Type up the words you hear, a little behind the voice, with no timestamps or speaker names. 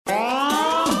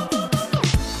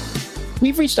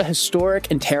We've reached a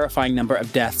historic and terrifying number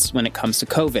of deaths when it comes to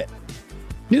COVID.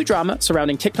 New drama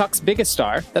surrounding TikTok's biggest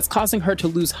star that's causing her to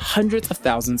lose hundreds of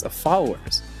thousands of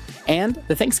followers. And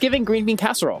the Thanksgiving green bean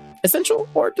casserole, essential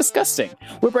or disgusting?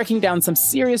 We're breaking down some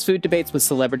serious food debates with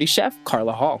celebrity chef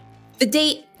Carla Hall. The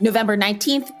date, November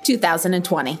 19th,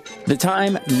 2020. The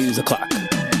time, news o'clock.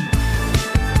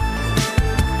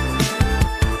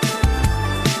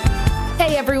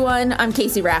 Hey everyone, I'm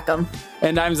Casey Rackham.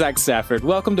 And I'm Zach Stafford.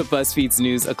 Welcome to BuzzFeed's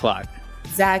News O'Clock.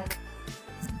 Zach,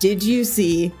 did you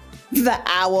see the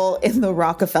owl in the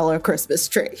Rockefeller Christmas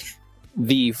tree?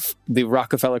 The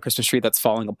Rockefeller Christmas tree that's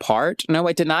falling apart? No,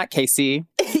 I did not, Casey.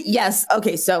 Yes.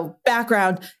 Okay, so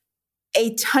background.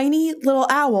 A tiny little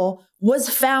owl was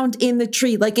found in the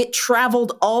tree. Like it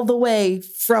traveled all the way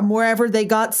from wherever they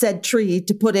got said tree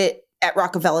to put it at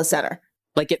Rockefeller Center.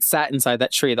 Like it sat inside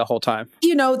that tree the whole time.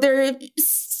 You know, they're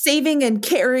saving and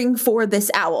caring for this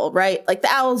owl, right? Like the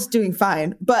owl's doing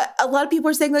fine. But a lot of people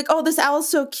are saying like, oh, this owl's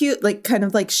so cute, like kind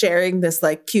of like sharing this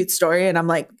like cute story. And I'm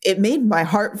like, it made my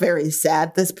heart very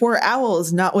sad. This poor owl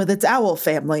is not with its owl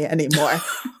family anymore.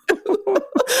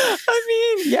 I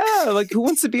mean, yeah, like who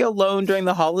wants to be alone during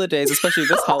the holidays, especially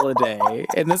this holiday?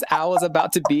 And this owl is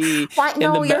about to be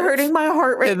you're hurting my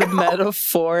heart right now. The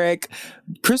metaphoric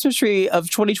Christmas tree of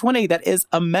 2020 that is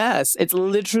a mess. It's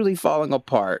literally falling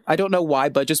apart. I don't know why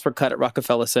budgets were cut at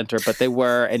Rockefeller Center, but they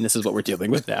were, and this is what we're dealing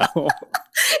with now.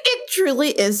 It truly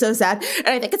is so sad. And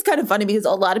I think it's kind of funny because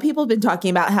a lot of people have been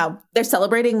talking about how they're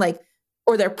celebrating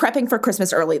or they're prepping for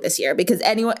Christmas early this year because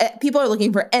people are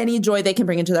looking for any joy they can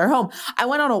bring into their home. I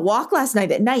went on a walk last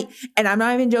night at night, and I'm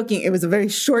not even joking. It was a very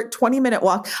short 20-minute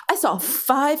walk. I saw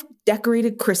 5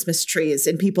 decorated Christmas trees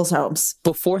in people's homes.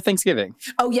 Before Thanksgiving?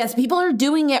 Oh, yes. People are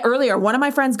doing it earlier. One of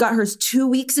my friends got hers 2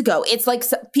 weeks ago. It's like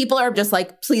people are just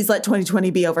like, please let 2020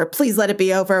 be over. Please let it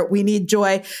be over. We need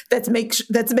joy. Let's make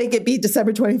it be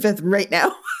December 25th right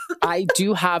now. I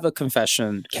do have a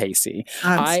confession, Casey.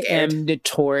 I am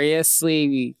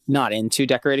notoriously not into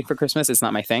decorating for Christmas. It's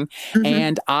not my thing. Mm-hmm.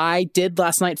 And I did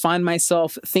last night find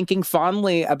myself thinking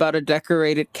fondly about a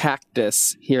decorated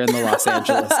cactus here in the Los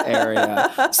Angeles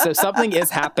area. So something is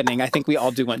happening. I think we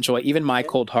all do want joy. Even my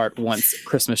cold heart wants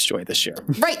Christmas joy this year.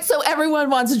 Right. So everyone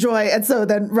wants joy. And so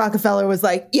then Rockefeller was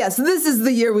like, yes, this is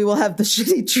the year we will have the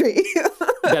shitty tree.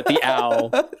 That the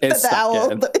owl is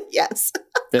stuck in. Yes.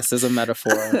 This is a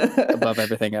metaphor above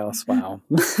everything else. Wow.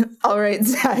 All right,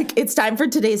 Zach, it's time for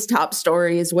today's top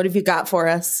stories. What have you got for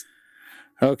us?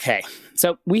 Okay,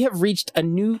 so we have reached a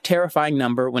new terrifying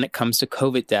number when it comes to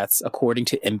COVID deaths, according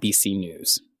to NBC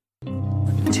News.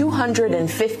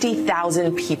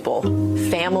 250,000 people,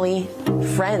 family,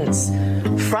 friends,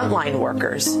 frontline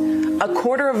workers.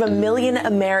 250,000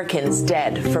 Americans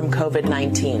dead from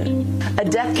COVID-19. A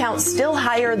death count still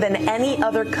higher than any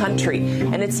other country,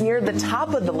 and it's near the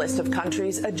top of the list of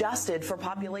countries adjusted for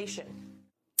population.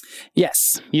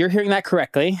 Yes, you're hearing that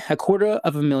correctly.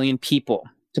 250,000 people.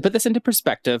 To put this into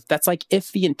perspective, that's like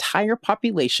if the entire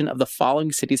population of the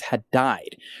following cities had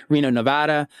died: Reno,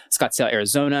 Nevada, Scottsdale,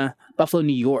 Arizona, Buffalo,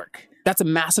 New York. That's a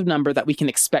massive number that we can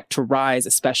expect to rise,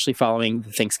 especially following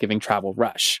the Thanksgiving travel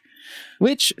rush.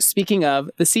 Which, speaking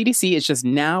of, the CDC is just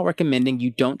now recommending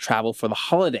you don't travel for the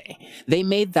holiday. They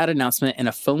made that announcement in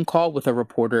a phone call with a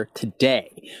reporter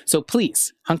today. So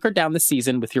please, hunker down this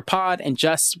season with your pod and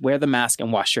just wear the mask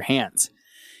and wash your hands.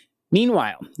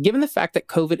 Meanwhile, given the fact that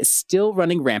COVID is still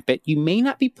running rampant, you may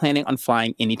not be planning on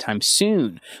flying anytime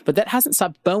soon. But that hasn't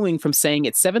stopped Boeing from saying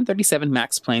its 737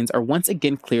 MAX planes are once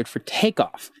again cleared for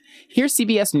takeoff. Here's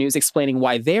CBS News explaining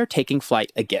why they're taking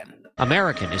flight again.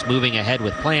 American is moving ahead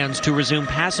with plans to resume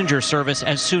passenger service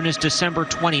as soon as December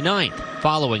 29th,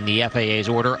 following the FAA's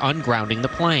order ungrounding the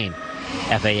plane.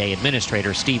 FAA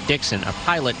Administrator Steve Dixon, a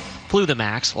pilot, flew the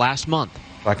MAX last month.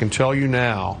 I can tell you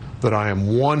now that I am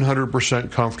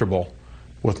 100% comfortable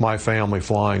with my family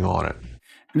flying on it.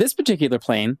 This particular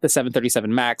plane, the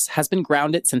 737 MAX, has been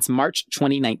grounded since March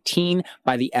 2019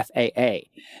 by the FAA.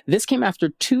 This came after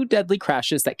 2 deadly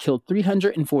crashes that killed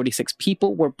 346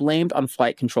 people were blamed on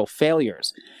flight control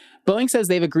failures. Boeing says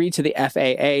they've agreed to the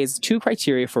FAA's 2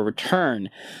 criteria for return.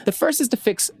 The first is to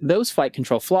fix those flight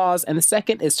control flaws, and the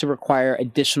second is to require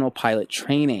additional pilot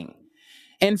training.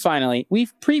 And finally,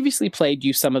 we've previously played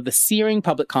you some of the searing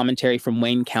public commentary from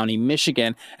Wayne County,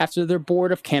 Michigan, after their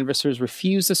board of canvassers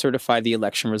refused to certify the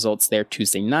election results there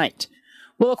Tuesday night.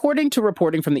 Well, according to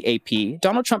reporting from the AP,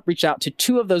 Donald Trump reached out to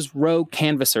 2 of those rogue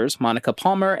canvassers, Monica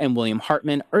Palmer and William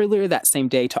Hartman, earlier that same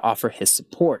day to offer his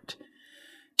support.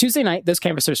 Tuesday night, those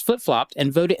canvassers flip-flopped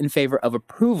and voted in favor of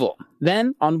approval.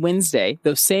 Then, on Wednesday,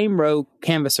 those same row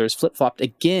canvassers flip-flopped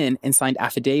again and signed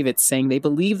affidavits saying they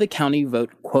believe the county vote,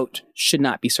 quote, should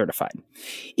not be certified,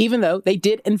 even though they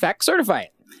did, in fact, certify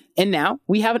it. And now,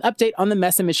 we have an update on the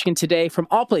mess in Michigan today from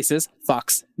all places,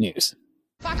 Fox News.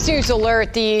 Fox News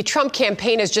alert, the Trump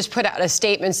campaign has just put out a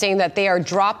statement saying that they are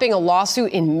dropping a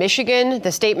lawsuit in Michigan.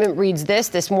 The statement reads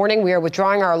this morning, we are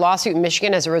withdrawing our lawsuit in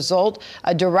Michigan as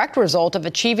a direct result of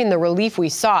achieving the relief we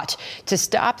sought to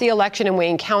stop the election in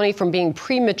Wayne County from being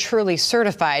prematurely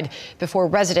certified before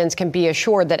residents can be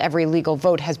assured that every legal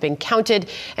vote has been counted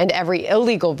and every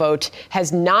illegal vote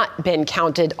has not been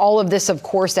counted. All of this, of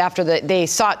course, after they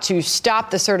sought to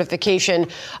stop the certification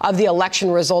of the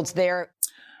election results there.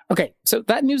 Okay, so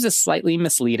that news is slightly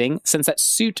misleading since that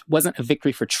suit wasn't a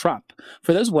victory for Trump.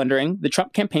 For those wondering, the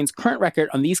Trump campaign's current record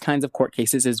on these kinds of court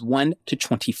cases is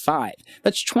 1-25.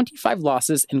 That's 25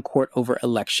 losses in court over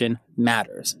election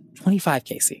matters. 25,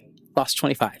 Casey. Lost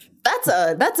 25. That's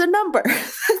a number.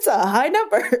 That's a high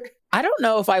number. I don't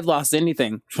know if I've lost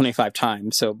anything 25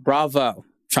 times, so bravo,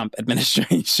 Trump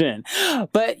administration.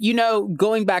 But,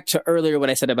 going back to earlier what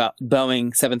I said about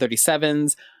Boeing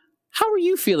 737s, how are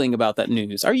you feeling about that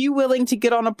news? Are you willing to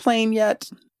get on a plane yet?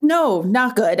 No,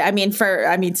 not good. I mean,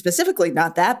 specifically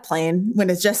not that plane when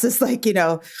it's just this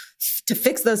to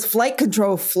fix those flight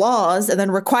control flaws and then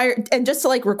require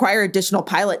additional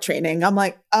pilot training. I'm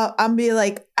like, how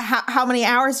many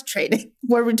hours training?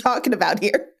 What are we talking about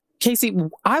here? Casey,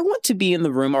 I want to be in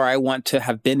the room, or I want to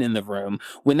have been in the room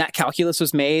when that calculus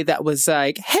was made that was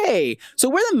like, hey, so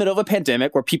we're in the middle of a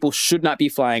pandemic where people should not be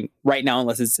flying right now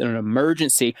unless it's an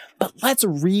emergency, but let's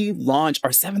relaunch our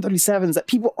 737s that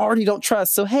people already don't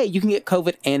trust. So, hey, you can get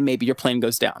COVID and maybe your plane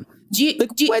goes down.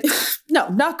 No,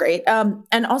 not great.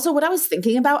 And also what I was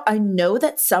thinking about, I know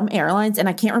that some airlines, and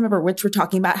I can't remember which, were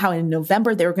talking about how in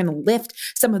November they were going to lift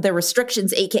some of their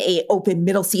restrictions, aka open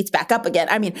middle seats back up again.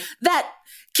 I mean, that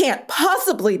can't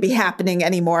possibly be happening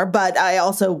anymore, but I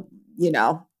also,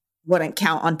 wouldn't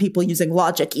count on people using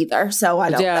logic either. So I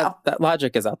don't know. That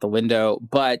logic is out the window,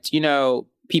 but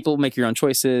people make your own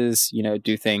choices,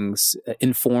 do things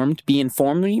informed, be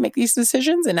informed when you make these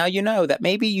decisions. And now you know that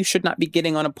maybe you should not be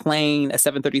getting on a plane, a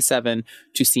 737,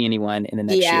 to see anyone in the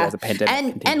next year as a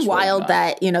pandemic. And wild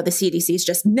that, the CDC is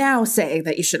just now saying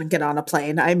that you shouldn't get on a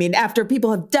plane. I mean, after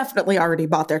people have definitely already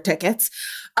bought their tickets.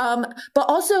 But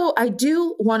also I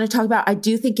do want to talk about, I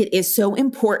do think it is so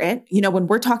important, when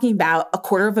we're talking about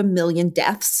 250,000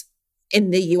 deaths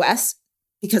in the US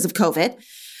because of COVID,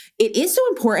 it is so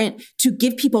important to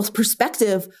give people's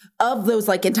perspective of those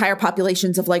entire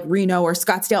populations of Reno or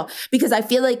Scottsdale, because I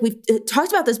feel like we've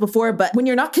talked about this before, but when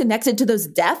you're not connected to those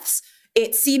deaths,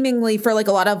 it seemingly for a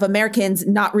lot of Americans,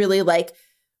 not really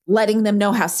letting them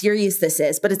know how serious this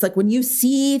is. But it's when you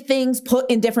see things put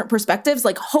in different perspectives,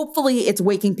 hopefully it's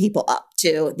waking people up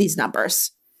to these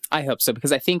numbers. I hope so,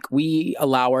 because I think we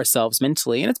allow ourselves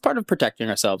mentally, and it's part of protecting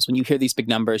ourselves. When you hear these big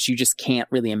numbers, you just can't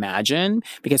really imagine,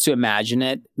 because to imagine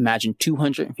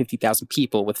 250,000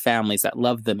 people with families that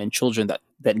love them and children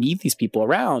that need these people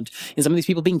around, and some of these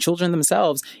people being children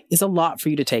themselves, is a lot for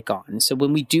you to take on. So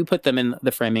when we do put them in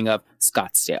the framing of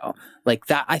Scottsdale,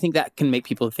 that, I think that can make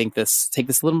people take this a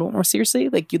little bit more seriously.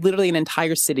 Literally an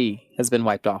entire city has been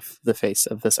wiped off the face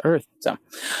of this earth. So,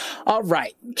 all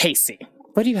right, Casey,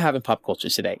 what do you have in pop culture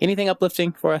today? Anything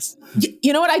uplifting for us?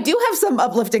 You know what? I do have some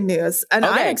uplifting news, and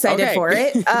I'm excited for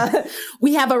it.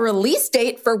 We have a release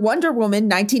date for Wonder Woman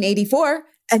 1984,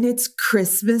 and it's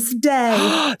Christmas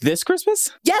Day. This Christmas?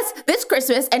 Yes, this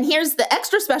Christmas. And here's the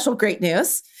extra special great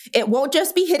news. It won't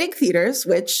just be hitting theaters,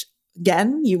 which,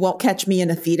 again, you won't catch me in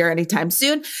a theater anytime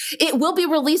soon. It will be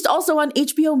released also on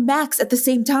HBO Max at the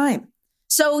same time.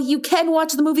 So you can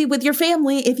watch the movie with your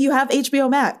family if you have HBO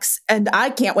Max. And I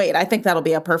can't wait. I think that'll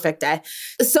be a perfect day.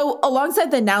 So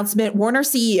alongside the announcement, Warner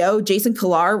CEO Jason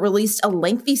Kilar released a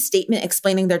lengthy statement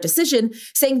explaining their decision,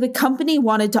 saying the company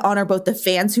wanted to honor both the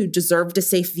fans who deserved a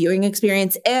safe viewing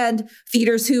experience and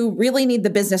theaters who really need the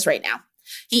business right now.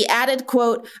 He added,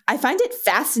 quote, "I find it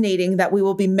fascinating that we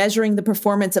will be measuring the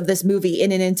performance of this movie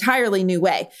in an entirely new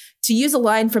way. To use a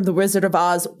line from The Wizard of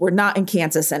Oz, we're not in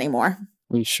Kansas anymore."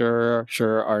 We sure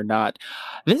are not.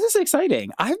 This is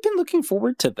exciting. I've been looking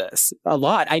forward to this a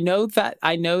lot. I know that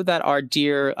our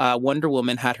dear Wonder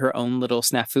Woman had her own little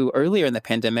snafu earlier in the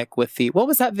pandemic with what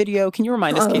was that video? Can you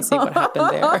remind us, Casey, what happened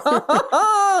there?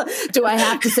 Do I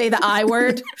have to say the I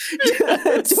word?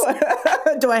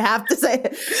 Do I have to say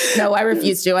it? No, I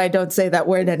refuse to. I don't say that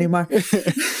word anymore.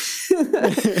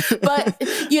 But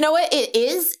you know what? It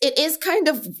is kind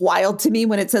of wild to me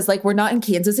when it says we're not in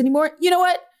Kansas anymore. You know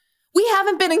what? We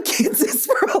haven't been in Kansas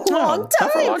for a long time.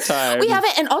 Not for a long time. We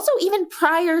haven't. And also, even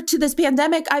prior to this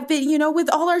pandemic, I've been, with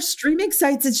all our streaming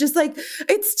sites, it's just like,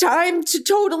 it's time to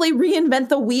totally reinvent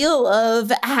the wheel of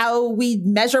how we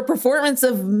measure performance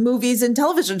of movies and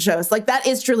television shows. Like, that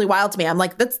is truly wild to me. I'm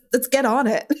like, let's get on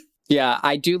it. Yeah,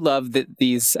 I do love that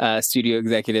these studio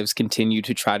executives continue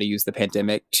to try to use the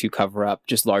pandemic to cover up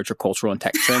just larger cultural and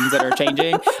tech trends that are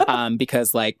changing.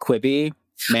 Because like Quibi,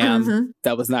 ma'am,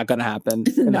 that was not going to happen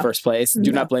in the first place.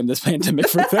 Do not blame this pandemic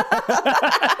for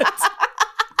that.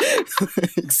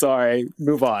 Sorry,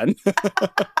 move on.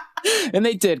 And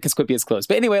they did because Quibi is closed.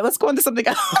 But anyway, let's go on to something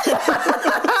else.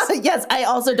 Yes, I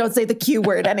also don't say the Q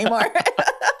word anymore.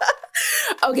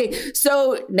 Okay,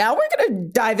 so now we're going to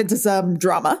dive into some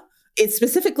drama. It's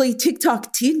specifically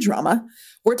TikTok teen drama.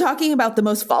 We're talking about the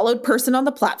most followed person on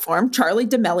the platform, Charli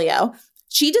D'Amelio.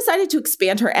 She decided to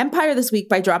expand her empire this week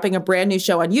by dropping a brand new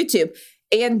show on YouTube,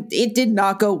 and it did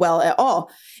not go well at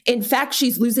all. In fact,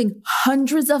 she's losing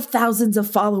hundreds of thousands of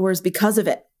followers because of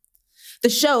it. The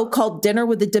show, called Dinner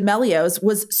with the D'Amelios,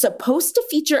 was supposed to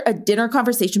feature a dinner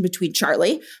conversation between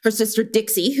Charli, her sister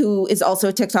Dixie, who is also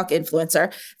a TikTok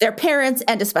influencer, their parents,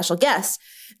 and a special guest.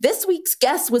 This week's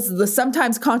guest was the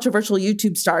sometimes controversial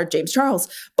YouTube star James Charles,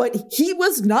 but he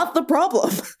was not the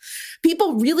problem.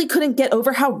 People really couldn't get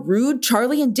over how rude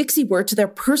Charli and Dixie were to their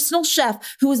personal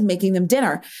chef who was making them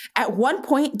dinner. At one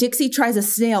point, Dixie tries a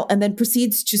snail and then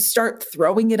proceeds to start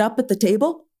throwing it up at the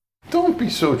table. Don't be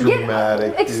so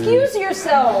dramatic. Excuse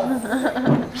yourself.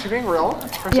 Is she being real? Or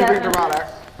is she being dramatic?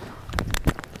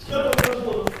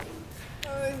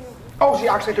 Oh, she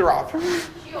actually threw up.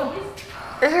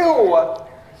 Ew.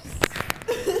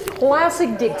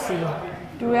 Classic Dixie.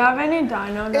 Do we have any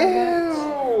dino nuggets?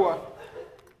 Ew.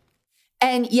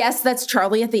 And yes, that's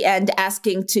Charli at the end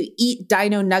asking to eat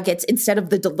dino nuggets instead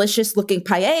of the delicious looking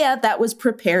paella that was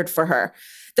prepared for her.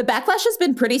 The backlash has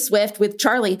been pretty swift, with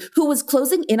Charli, who was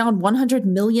closing in on 100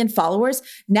 million followers,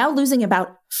 now losing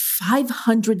about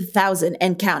 500,000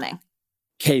 and counting.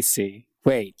 Casey,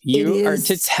 wait, you're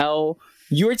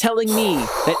telling me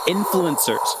that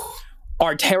influencers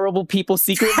are terrible people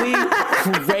secretly?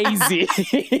 Crazy.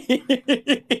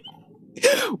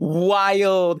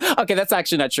 Wild. Okay, that's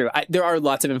actually not true. There are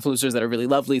lots of influencers that are really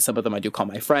lovely. Some of them I do call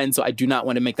my friends, so I do not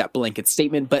want to make that blanket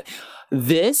statement. But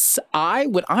this, I've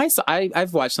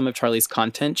watched some of Charli's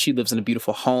content. She lives in a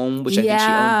beautiful home, which I think she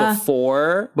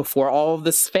owned before all of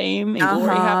this fame and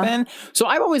glory happened. So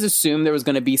I've always assumed there was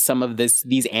going to be some of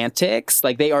these antics.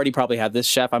 Like, they already probably had this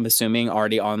chef, I'm assuming,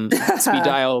 already on speed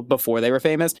dial before they were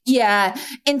famous. Yeah.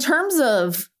 In terms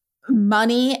of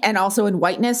money and also in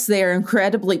whiteness, they're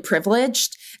incredibly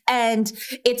privileged. And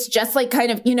it's just like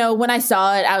kind of, when I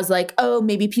saw it, I was like, oh,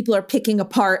 maybe people are picking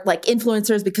apart like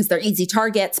influencers because they're easy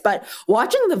targets. But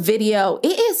watching the video,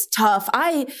 it is tough.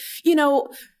 I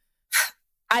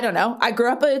don't know. I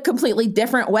grew up a completely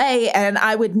different way and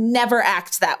I would never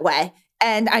act that way.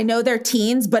 And I know they're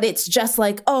teens, but it's just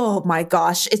like, oh my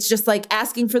gosh, it's just like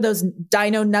asking for those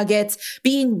dino nuggets,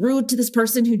 being rude to this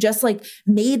person who just like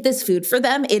made this food for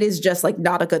them. It is just like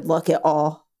not a good look at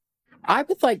all. I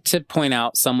would like to point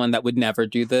out someone that would never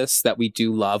do this, that we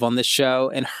do love on this show,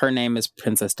 and her name is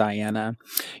Princess Diana.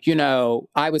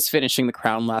 I was finishing The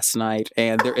Crown last night,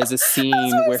 and there is a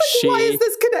scene where why is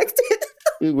this connected?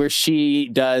 where she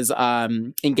does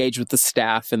engage with the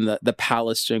staff in the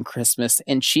palace during Christmas,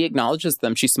 and she acknowledges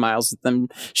them. She smiles at them.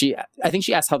 I think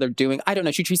she asks how they're doing. I don't know.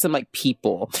 She treats them like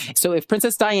people. So if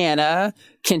Princess Diana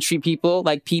can treat people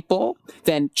like people,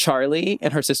 then Charli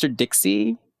and her sister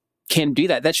Dixie can do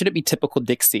that. That shouldn't be typical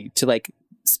Dixie to like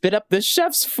spit up the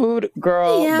chef's food,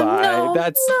 girl. Yeah, bye. no,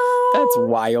 That's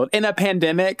wild. In a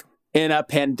pandemic. That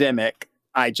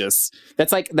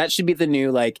should be the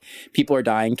new like people are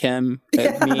dying Kim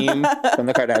meme from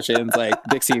the Kardashians. Like,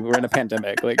 Dixie, we're in a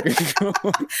pandemic. Like,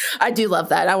 I do love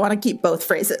that. I want to keep both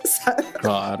phrases.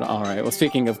 God. All right. Well,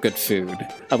 speaking of good food,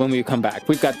 when we come back,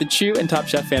 we've got the Chew and Top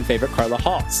Chef fan favorite Carla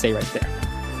Hall. Stay right there.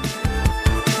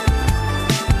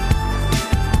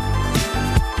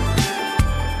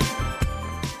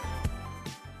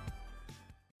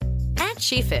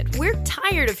 SheFit, we're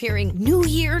tired of hearing new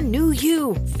year, new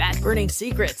you, fat-burning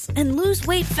secrets, and lose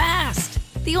weight fast.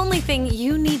 The only thing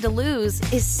you need to lose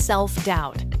is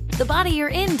self-doubt. The body you're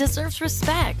in deserves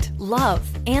respect, love,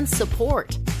 and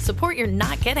support. Support you're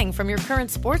not getting from your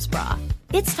current sports bra.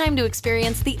 It's time to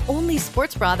experience the only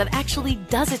sports bra that actually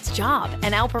does its job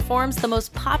and outperforms the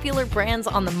most popular brands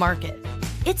on the market.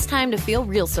 It's time to feel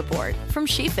real support from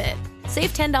SheFit.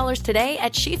 Save $10 today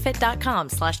at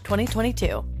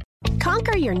SheFit.com/2022.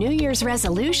 Conquer your New Year's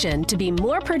resolution to be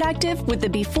more productive with the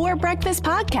Before Breakfast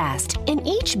podcast. In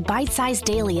each bite-sized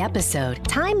daily episode,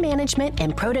 time management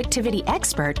and productivity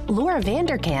expert Laura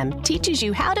Vanderkam teaches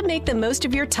you how to make the most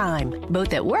of your time,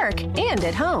 both at work and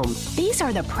at home. These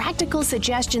are the practical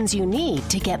suggestions you need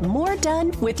to get more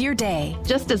done with your day.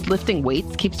 Just as lifting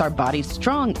weights keeps our bodies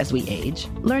strong as we age,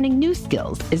 learning new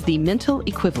skills is the mental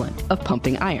equivalent of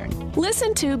pumping iron.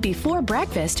 Listen to Before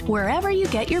Breakfast wherever you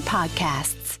get your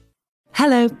podcasts.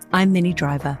 Hello, I'm Minnie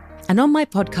Driver. And on my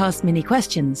podcast, Mini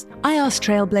Questions, I ask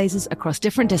trailblazers across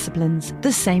different disciplines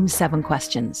the same 7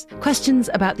 questions. Questions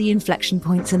about the inflection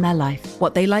points in their life,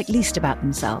 what they like least about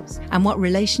themselves, and what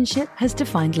relationship has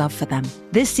defined love for them.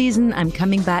 This season, I'm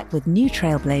coming back with new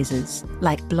trailblazers,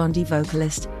 like Blondie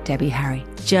vocalist Debbie Harry,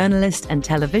 journalist and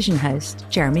television host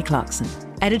Jeremy Clarkson,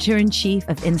 editor-in-chief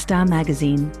of InStyle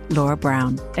magazine Laura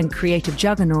Brown, and creative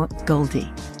juggernaut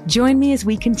Goldie. Join me as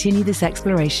we continue this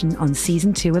exploration on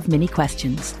Season 2 of Mini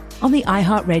Questions, on the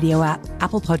iHeartRadio app,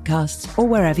 Apple Podcasts, or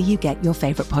wherever you get your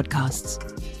favorite podcasts.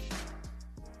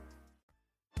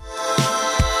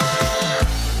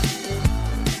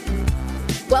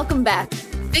 Welcome back.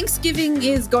 Thanksgiving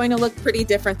is going to look pretty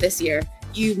different this year.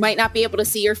 You might not be able to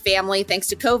see your family thanks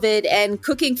to COVID, and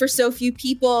cooking for so few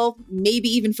people, maybe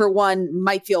even for one,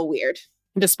 might feel weird.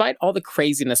 Despite all the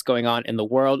craziness going on in the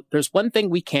world, there's one thing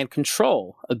we can't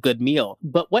control, a good meal.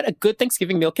 But what a good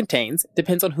Thanksgiving meal contains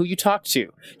depends on who you talk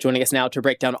to. Joining us now to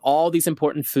break down all these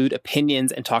important food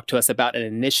opinions and talk to us about an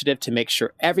initiative to make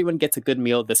sure everyone gets a good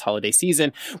meal this holiday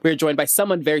season, we're joined by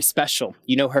someone very special.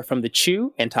 You know her from The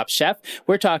Chew and Top Chef.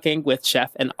 We're talking with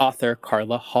chef and author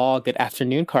Carla Hall. Good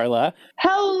afternoon, Carla.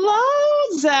 Hello,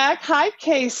 Zach. Hi,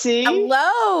 Casey.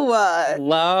 Hello.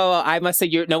 Hello. I must say,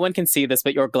 no one can see this,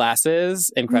 but your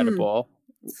glasses, incredible.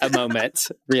 A moment,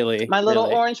 really. My little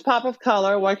really. Orange pop of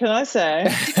color. What can I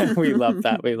say? We love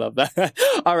that. We love that.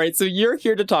 All right. So you're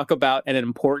here to talk about an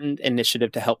important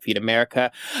initiative to help feed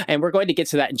America. And we're going to get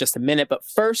to that in just a minute. But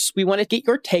first, we want to get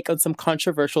your take on some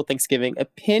controversial Thanksgiving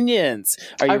opinions.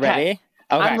 Are you ready? Okay.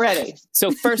 I'm ready.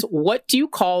 So first, what do you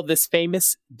call this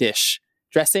famous dish?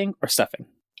 Dressing or stuffing?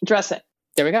 Dressing.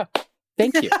 There we go.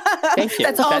 Thank you. Thank you.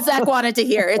 That's all Zach wanted to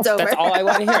hear. It's over. That's all I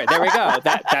want to hear. There we go.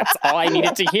 That's all I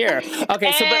needed to hear.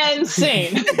 Okay, so and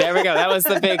scene. There we go. That was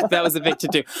the big to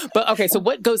do. But okay, so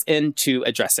what goes into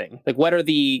a dressing? Like, what are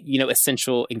the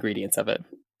essential ingredients of it?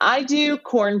 I do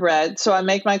cornbread, so I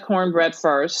make my cornbread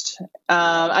first.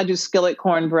 I do skillet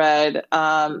cornbread,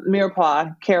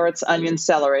 mirepoix, carrots, onions,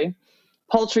 celery,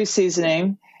 poultry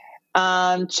seasoning,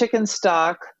 chicken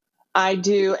stock. I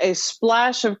do a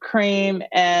splash of cream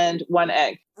and 1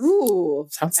 egg. Ooh,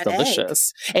 sounds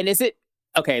delicious. Egg. And is it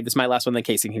okay? This is my last one. Then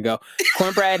Casey can go.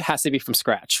 Cornbread has to be from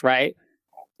scratch, right?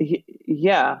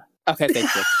 Yeah. Okay,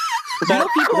 thank you.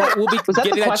 People will be was that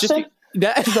getting the question?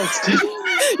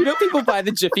 People buy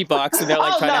the Jiffy box and they're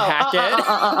like trying to hack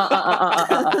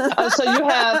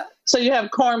it. So you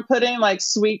have corn pudding, like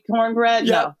sweet cornbread?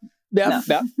 Yep. No.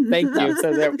 Thank you.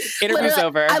 So there, interview's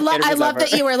over. I love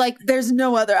that you were like, there's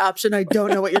no other option. I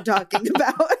don't know what you're talking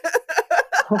about.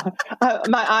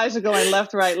 My eyes are going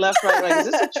left, right. Like,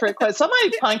 is this a trick question?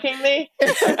 Somebody punking me?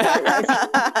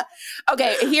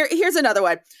 Okay, here's another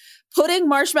one. Putting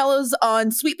marshmallows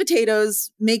on sweet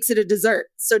potatoes makes it a dessert.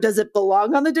 So does it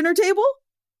belong on the dinner table?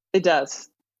 It does.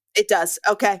 It does.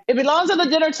 Okay. It belongs on the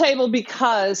dinner table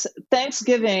because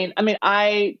Thanksgiving,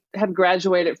 I have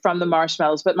graduated from the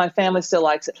marshmallows, but my family still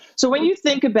likes it. So when you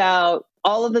think about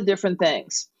all of the different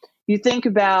things, you think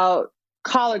about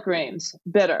collard greens,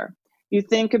 bitter. You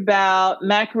think about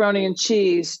macaroni and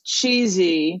cheese,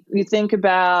 cheesy. You think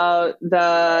about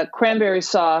the cranberry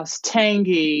sauce,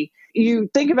 tangy. You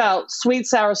think about sweet,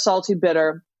 sour, salty,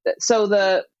 bitter. So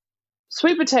the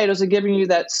sweet potatoes are giving you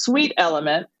that sweet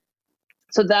element.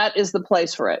 So that is the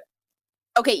place for it.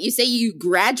 Okay, you say you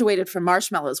graduated from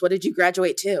marshmallows. What did you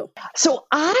graduate to? So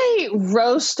I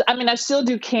roast, I still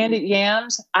do candied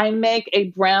yams. I make a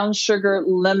brown sugar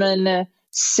lemon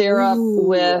syrup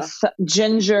with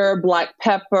ginger, black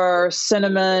pepper,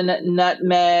 cinnamon,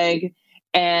 nutmeg,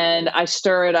 and I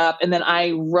stir it up. And then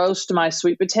I roast my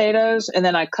sweet potatoes, and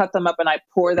then I cut them up and I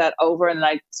pour that over, and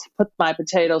I put my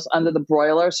potatoes under the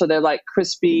broiler so they're like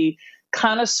crispy,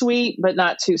 kind of sweet, but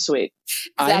not too sweet.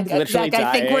 Zach,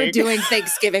 I think we're doing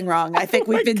Thanksgiving wrong. I think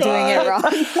we've been doing it wrong.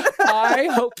 I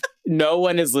hope no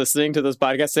one is listening to this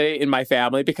podcast today in my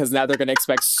family, because now they're going to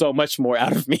expect so much more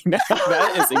out of me now.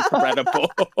 That is incredible.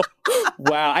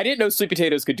 Wow. I didn't know sweet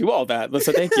potatoes could do all that.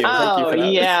 So thank you. Thank you for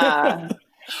that. Yeah.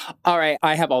 All right.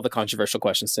 I have all the controversial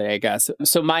questions today, I guess.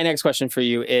 So my next question for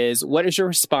you is, what is your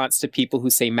response to people who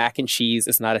say mac and cheese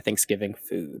is not a Thanksgiving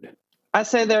food? I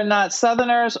say they're not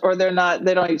Southerners, or they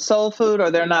don't eat soul food,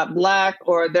 or they're not Black,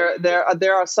 or there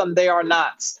are some they are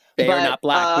nots. They are not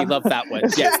Black. We love that one.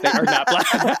 Yes, they are not Black.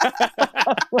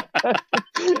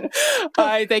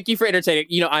 I thank you for entertaining.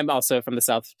 You know, I'm also from the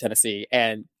South Tennessee,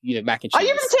 and you know, mac and cheese. Are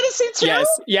you from Tennessee too?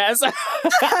 Yes.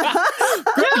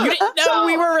 You didn't know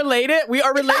we were related? We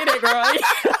are related, girl.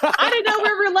 I didn't know we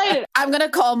were related. I'm going to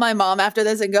call my mom after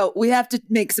this and go, we have to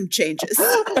make some changes.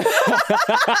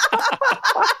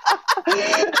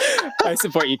 I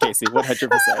support you, Casey,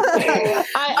 100%.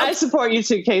 I support you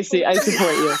too, Casey. I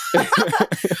support you.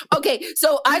 Okay,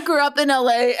 so I grew up in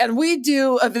LA, and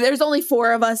there's only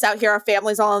 4 of us out here. Our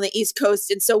family's all on the East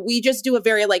Coast. And so we just do a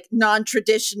very like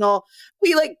non-traditional,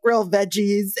 we like grill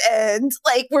veggies, and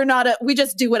like we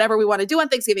just do whatever we want to do on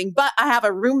Thanksgiving. But I have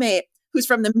a roommate who's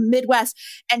from the Midwest,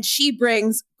 and she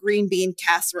brings green bean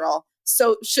casserole.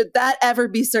 So should that ever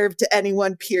be served to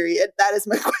anyone, period? That is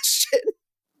my question.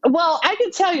 Well, I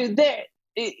can tell you that,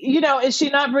 you know, is she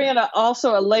not bringing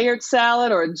also a layered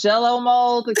salad or a Jell-O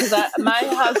mold? Because my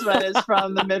husband is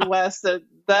from the Midwest, so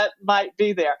that might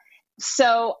be there.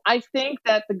 So I think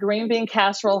that the green bean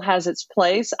casserole has its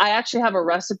place. I actually have a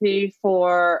recipe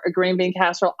for a green bean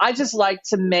casserole. I just like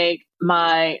to make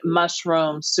my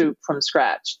mushroom soup from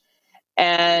scratch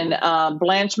and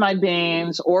blanch my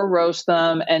beans or roast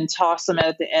them and toss them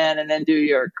at the end, and then do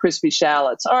your crispy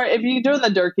shallots. Or if you're doing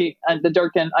the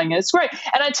Durkin onion, it's great.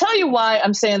 And I tell you why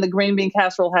I'm saying the green bean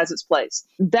casserole has its place.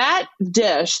 That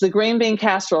dish, the green bean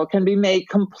casserole, can be made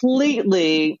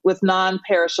completely with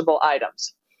non-perishable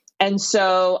items. And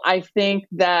so I think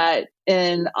that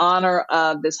in honor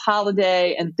of this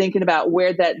holiday and thinking about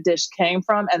where that dish came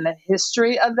from and the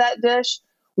history of that dish,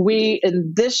 we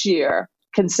in this year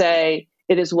can say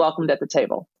it is welcomed at the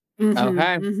table.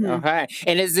 Okay.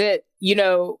 And is it, you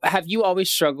know, have you always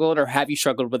struggled, or have you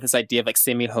struggled with this idea of like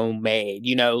semi-homemade?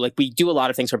 You know, like we do a lot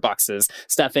of things for boxes,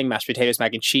 stuffing, mashed potatoes,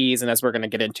 mac and cheese. And as we're going to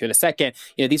get into in a second,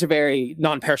 you know, these are very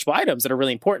non-perishable items that are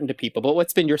really important to people. But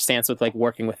what's been your stance with like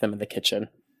working with them in the kitchen?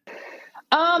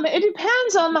 It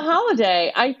depends on the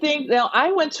holiday. I think, you know,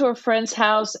 I went to a friend's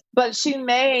house, but she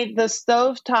made the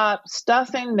stovetop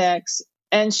stuffing mix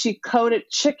and she coated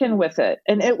chicken with it,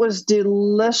 and it was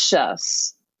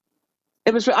delicious.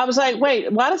 I was like,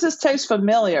 wait, why does this taste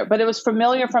familiar? But it was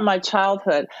familiar from my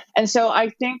childhood. And so I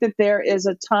think that there is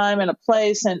a time and a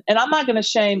place, and I'm not going to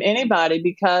shame anybody,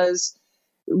 because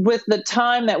with the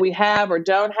time that we have or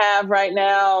don't have right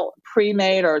now,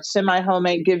 pre-made or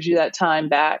semi-homemade gives you that time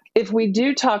back. If we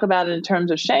do talk about it in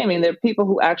terms of shaming, there are people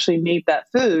who actually need that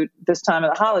food this time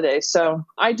of the holidays. So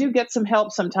I do get some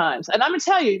help sometimes. And I'm going to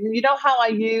tell you, you know how I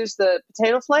use the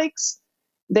potato flakes?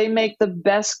 They make the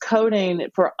best coating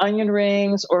for onion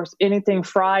rings or anything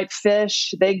fried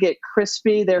fish. They get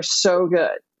crispy. They're so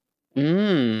good.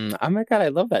 Oh my God, I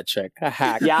love that trick. A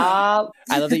hack. Yeah.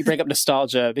 I love that you bring up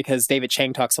nostalgia, because David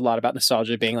Chang talks a lot about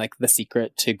nostalgia being like the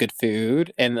secret to good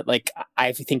food. And like,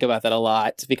 I think about that a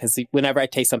lot, because whenever I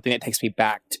taste something that takes me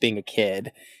back to being a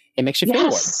kid, it makes you feel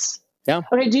warm. Yeah.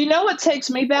 Okay. Do you know what takes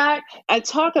me back? I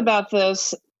talk about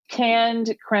this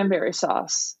canned cranberry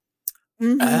sauce.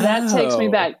 That takes me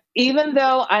back. Even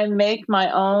though I make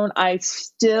my own, I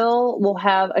still will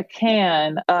have a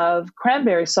can of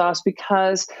cranberry sauce,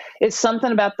 because it's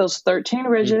something about those 13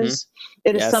 ridges.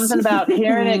 It is something about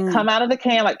hearing it come out of the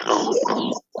can, like,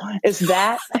 it's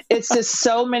that. It's just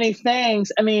so many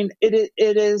things. I mean,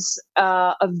 it is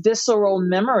a visceral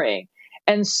memory.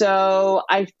 And so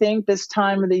I think this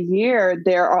time of the year,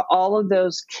 there are all of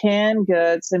those canned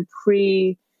goods and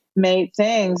pre-made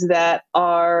things that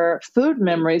are food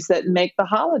memories that make the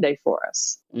holiday for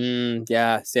us.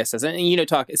 Yes. And, you know,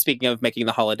 speaking of making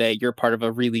the holiday, you're part of a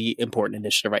really important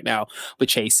initiative right now with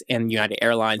Chase and United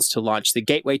Airlines to launch the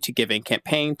Gateway to Giving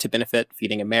campaign to benefit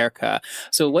Feeding America.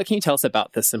 So what can you tell us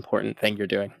about this important thing you're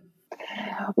doing?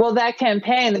 Well, that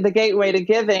campaign, the Gateway to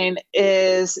Giving,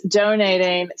 is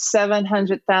donating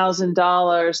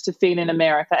 $700,000 to Feeding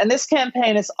America. And this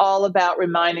campaign is all about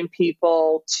reminding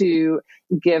people to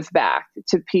give back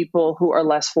to people who are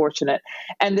less fortunate.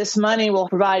 And this money will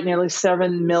provide nearly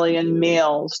 7 million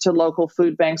meals to local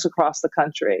food banks across the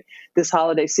country this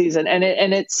holiday season. And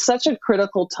it's such a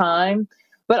critical time,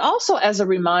 but also as a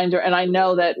reminder, and I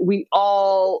know that we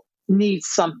all need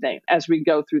something as we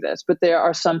go through this, but there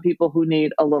are some people who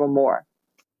need a little more.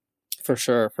 For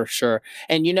sure.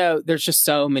 And, you know, there's just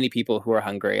so many people who are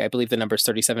hungry. I believe the number is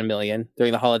 37 million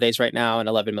during the holidays right now, and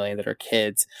 11 million that are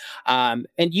kids. And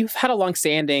you've had a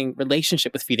longstanding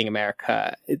relationship with Feeding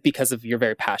America because of you're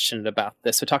very passionate about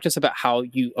this. So talk to us about how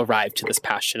you arrived to this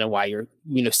passion and why you're,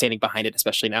 you know, standing behind it,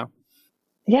 especially now.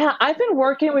 Yeah, I've been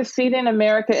working with Feeding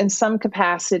America in some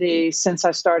capacity since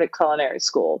I started culinary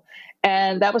school.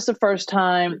 And that was the first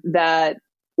time that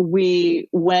we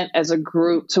went as a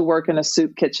group to work in a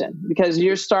soup kitchen, because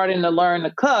you're starting to learn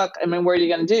to cook. I mean, what are you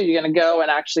going to do? You're going to go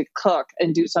and actually cook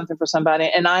and do something for somebody.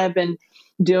 And I have been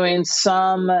doing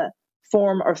some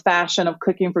form or fashion of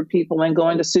cooking for people and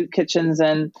going to soup kitchens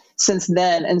and since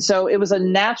then. And so it was a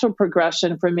natural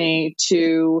progression for me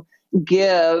to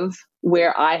give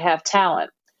where I have talent.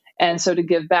 And so to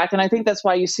give back. And I think that's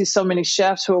why you see so many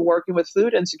chefs who are working with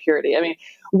food insecurity. I mean,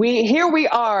 we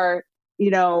are,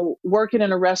 working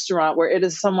in a restaurant where it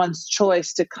is someone's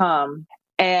choice to come,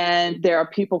 and there are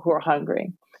people who are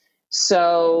hungry.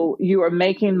 So you are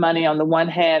making money on the one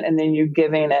hand, and then you're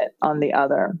giving it on the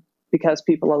other because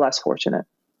people are less fortunate.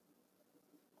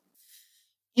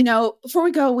 Before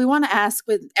we go, we want to ask,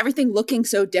 with everything looking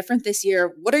so different this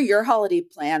year, what are your holiday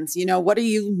plans? What are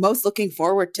you most looking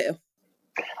forward to?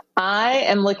 I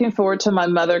am looking forward to my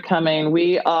mother coming.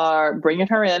 We are bringing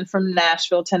her in from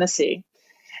Nashville, Tennessee.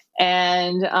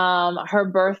 And her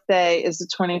birthday is the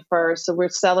 21st. So we're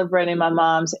celebrating my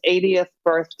mom's 80th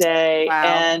birthday. Wow.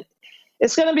 And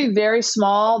it's going to be very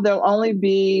small. There'll only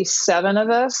be 7 of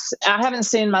us. I haven't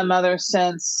seen my mother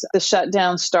since the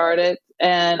shutdown started.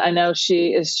 And I know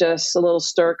she is just a little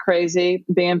stir crazy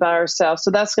being by herself. So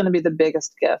that's going to be the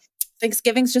biggest gift.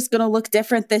 Thanksgiving's just going to look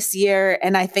different this year.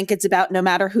 And I think it's about, no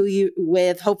matter who you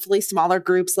with, hopefully smaller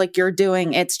groups like you're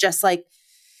doing. It's just like,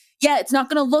 yeah, it's not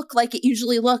going to look like it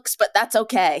usually looks, but that's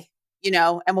okay,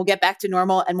 and we'll get back to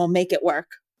normal and we'll make it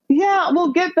work. Yeah,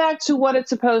 we'll get back to what it's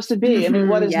supposed to be. I mean,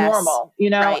 what is normal,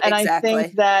 Right, and exactly. I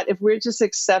think that if we're just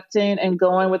accepting and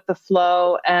going with the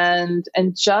flow and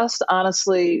just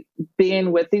honestly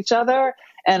being with each other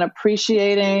and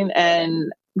appreciating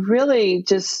and really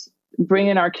just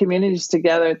bringing our communities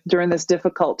together during this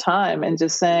difficult time and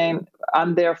just saying,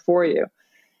 I'm there for you.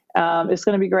 It's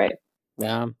going to be great.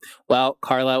 Yeah. Well,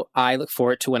 Carla, I look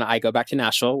forward to when I go back to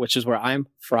Nashville, which is where I'm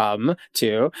from,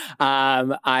 too.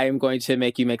 I'm going to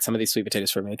make you make some of these sweet potatoes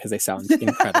for me because they sound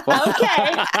incredible.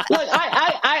 Okay. Look,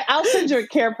 I'll send you a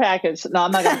care package. No,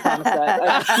 I'm not going to promise that.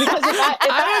 Because if I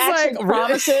actually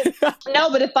promise it,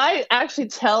 no, but if I actually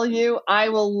tell you, I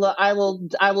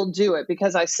will do it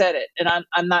because I said it, and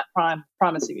I'm not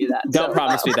promising you that. Don't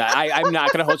promise me that. I'm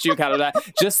not going to hold you accountable to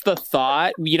that. Just the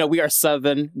thought, we are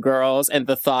Southern girls, and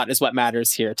the thought is what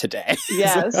matters here today.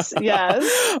 Yes,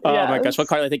 yes. Oh my gosh. Well,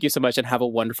 Carla, thank you so much, and have a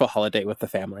wonderful holiday with the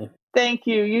family. Thank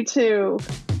you. You too.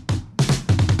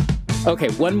 Okay,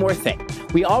 one more thing.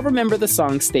 We all remember the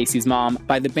song Stacy's Mom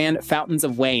by the band Fountains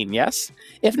of Wayne, yes?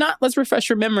 If not, let's refresh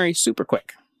your memory super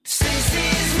quick.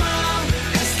 Stacy's mom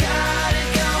has got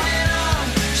it going on.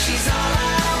 She's all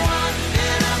I want,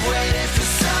 and I've waited for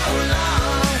so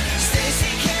long.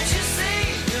 Stacy, can't you see?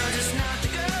 You're just not the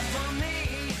girl for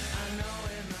me. I know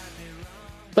it might be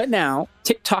wrong. But now,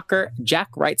 TikToker Jack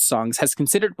Wright Songs has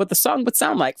considered what the song would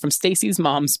sound like from Stacy's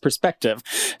mom's perspective.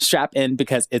 Strap in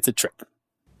because it's a trip.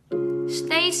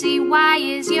 Stacy, why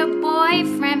is your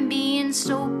boyfriend being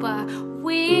super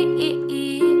weird?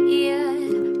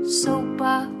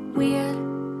 Super weird.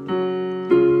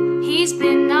 He's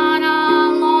been on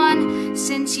a lawn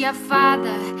since your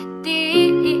father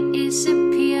disappeared.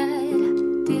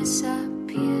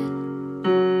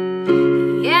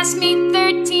 He asked me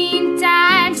 13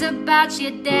 times about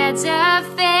your dad's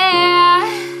affair.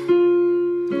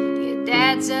 Your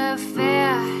dad's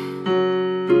affair.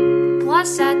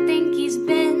 Plus, I think he's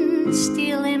been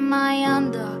stealing my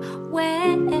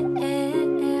underwear.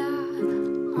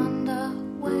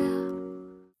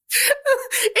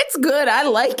 It's good. I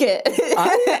like it.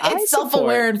 It's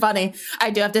self-aware and funny.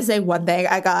 I do have to say one thing.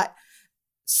 I got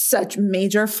such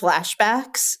major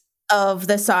flashbacks of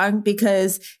the song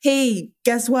because, hey,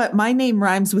 guess what? My name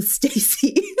rhymes with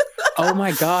Stacy. Oh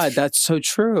my God, that's so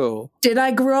true. Did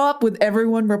I grow up with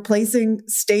everyone replacing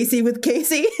Stacy with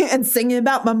Casey and singing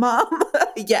about my mom?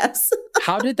 Yes.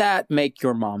 How did that make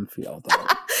your mom feel, though?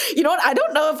 You know what? I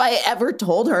don't know if I ever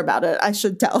told her about it. I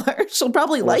should tell her. She'll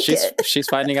probably like it. She's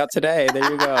finding out today.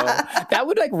 There you go. That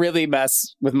would really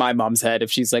mess with my mom's head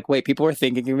if she's like, wait, people are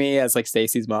thinking of me as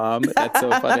Stacy's mom. That's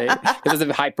so funny. It's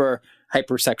a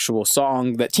hypersexual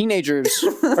song that teenagers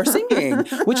are singing,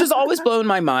 which has always blown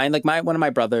my mind. One of my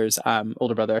brothers,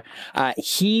 older brother,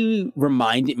 he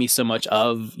reminded me so much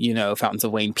of, Fountains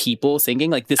of Wayne people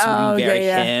singing. This would be very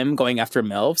him going after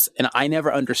MILFs. And I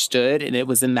never understood. And it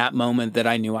was in that moment that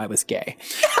I knew I was gay.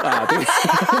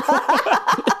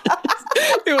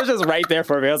 It was just right there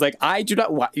for me. I was like, I do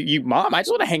not want you, Mom. I just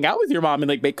want to hang out with your mom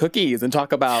and make cookies and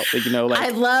talk about, I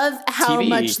love how TV.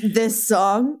 much this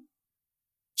song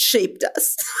shaped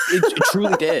us. It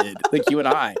truly did, like you and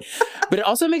I. But it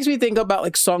also makes me think about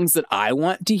like songs that I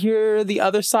want to hear the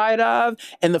other side of.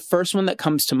 And the first one that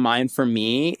comes to mind for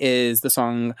me is the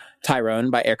song Tyrone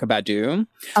by Erykah Badu.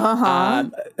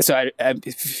 So I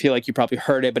feel like you probably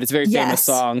heard it, but it's a very famous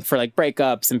song for like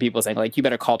breakups and people saying like, you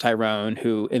better call Tyrone,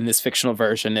 who in this fictional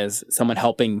version is someone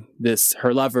helping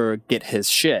her lover get his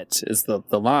shit, is the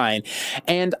line.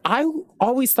 And I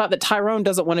always thought that Tyrone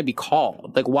doesn't want to be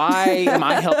called. Like, why am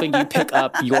I helping you pick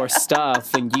up your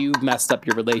stuff when you messed up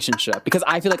your relationship? Because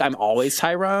I feel like I'm always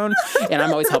Tyrone, and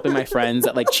I'm always helping my friends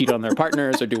that like cheat on their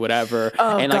partners or do whatever.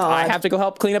 And like, I have to go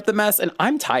help clean up the mess, and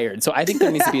I'm tired. So I think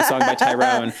there needs to be a song by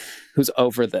Tyrone who's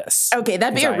over this. Okay,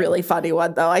 that'd be a really funny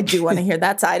one, though. I do want to hear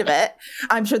that side of it.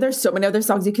 I'm sure there's so many other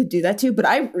songs you could do that to, but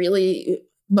I really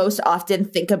most often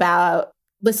think about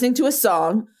listening to a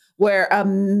song where a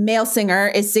male singer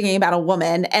is singing about a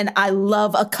woman, and I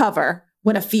love a cover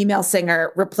when a female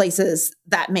singer replaces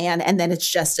that man, and then it's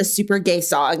just a super gay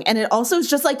song. And it also is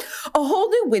just like a whole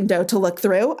new window to look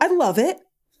through. I love it.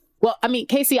 Well, I mean,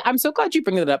 Casey, I'm so glad you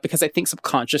bring that up, because I think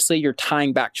subconsciously you're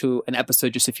tying back to an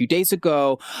episode just a few days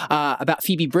ago about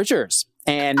Phoebe Bridgers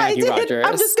and Maggie Rogers.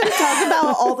 I'm just going to talk about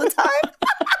it all the time.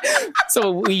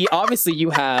 So you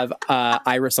have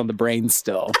Iris on the brain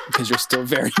still, because you're still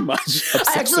very much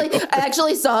obsessed. I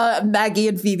actually saw Maggie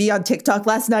and Phoebe on TikTok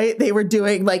last night. They were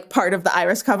doing like part of the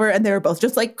Iris cover, and they were both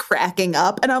just like cracking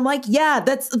up. And I'm like, yeah,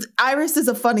 Iris is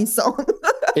a funny song.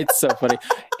 It's so funny.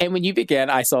 And when you began,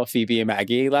 I saw Phoebe and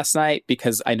Maggie last night,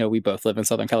 because I know we both live in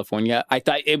Southern California. I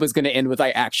thought it was going to end with I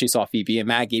actually saw Phoebe and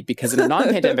Maggie, because in a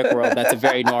non-pandemic world, that's a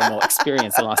very normal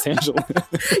experience in Los Angeles.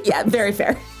 Yeah, very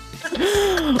fair.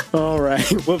 All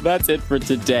right. Well, that's it for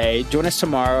today. Join us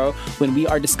tomorrow when we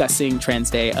are discussing Trans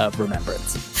Day of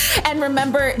Remembrance. And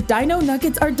remember, Dino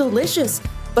Nuggets are delicious,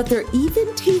 but they're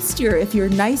even tastier if you're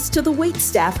nice to the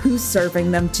waitstaff who's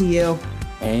serving them to you.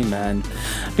 Amen.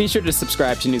 Be sure to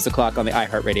subscribe to News O'Clock on the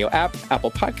iHeartRadio app,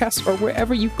 Apple Podcasts, or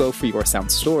wherever you go for your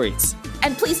sound stories.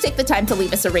 And please take the time to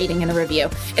leave us a rating and a review.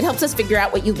 It helps us figure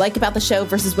out what you like about the show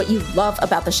versus what you love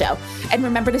about the show. And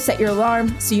remember to set your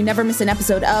alarm so you never miss an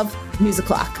episode of News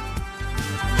O'Clock.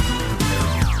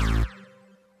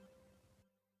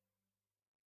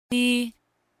 I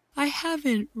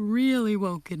haven't really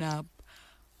woken up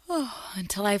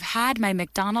until I've had my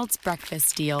McDonald's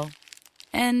breakfast deal.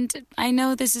 And I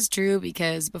know this is true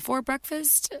because before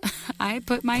breakfast, I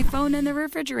put my phone in the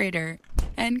refrigerator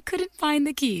and couldn't find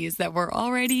the keys that were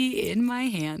already in my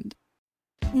hand.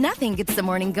 Nothing gets the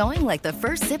morning going like the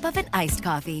first sip of an iced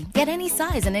coffee. Get any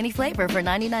size and any flavor for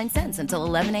 99 cents until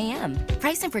 11 a.m.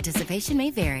 Price and participation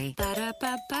may vary.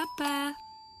 Ba-da-ba-ba-ba.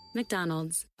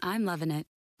 McDonald's. I'm loving it.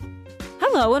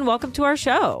 Hello and welcome to our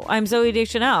show. I'm Zooey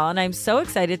Deschanel, and I'm so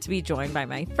excited to be joined by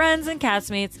my friends and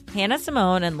castmates Hannah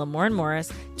Simone and Lamorne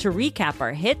Morris to recap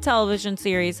our hit television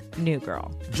series, New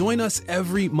Girl. Join us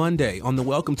every Monday on the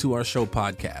Welcome to Our Show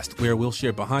podcast, where we'll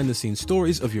share behind-the-scenes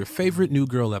stories of your favorite New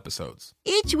Girl episodes.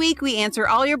 Each week, we answer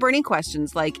all your burning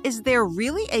questions like, is there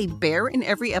really a bear in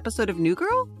every episode of New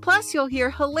Girl? Plus, you'll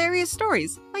hear hilarious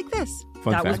stories like this.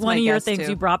 That was one of your things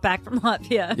you brought back from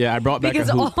Latvia. Yeah, I brought back because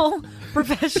a hoop. All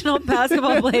professional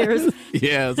basketball players.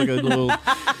 Yeah, it's like a little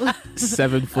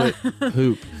 7-foot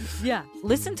hoop. Yeah.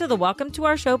 Listen to the Welcome to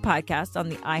Our Show podcast on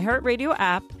the iHeartRadio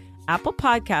app, Apple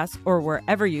Podcasts, or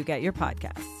wherever you get your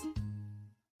podcasts.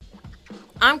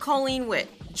 I'm Colleen Witt.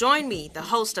 Join me, the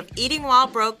host of Eating While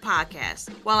Broke podcast,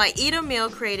 while I eat a meal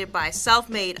created by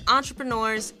self-made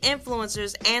entrepreneurs,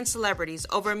 influencers, and celebrities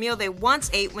over a meal they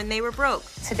once ate when they were broke.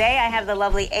 Today I have the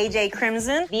lovely AJ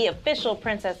Crimson, the official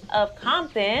princess of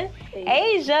Compton,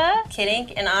 Asia,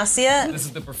 Kidding, and Asia. This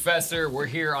is the professor. We're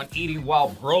here on Eating While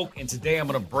Broke, and today I'm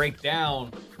going to break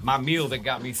down my meal that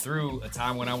got me through a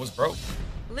time when I was broke.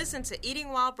 Listen to Eating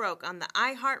While Broke on the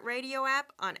iHeartRadio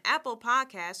app, on Apple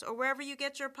Podcasts, or wherever you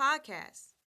get your podcasts.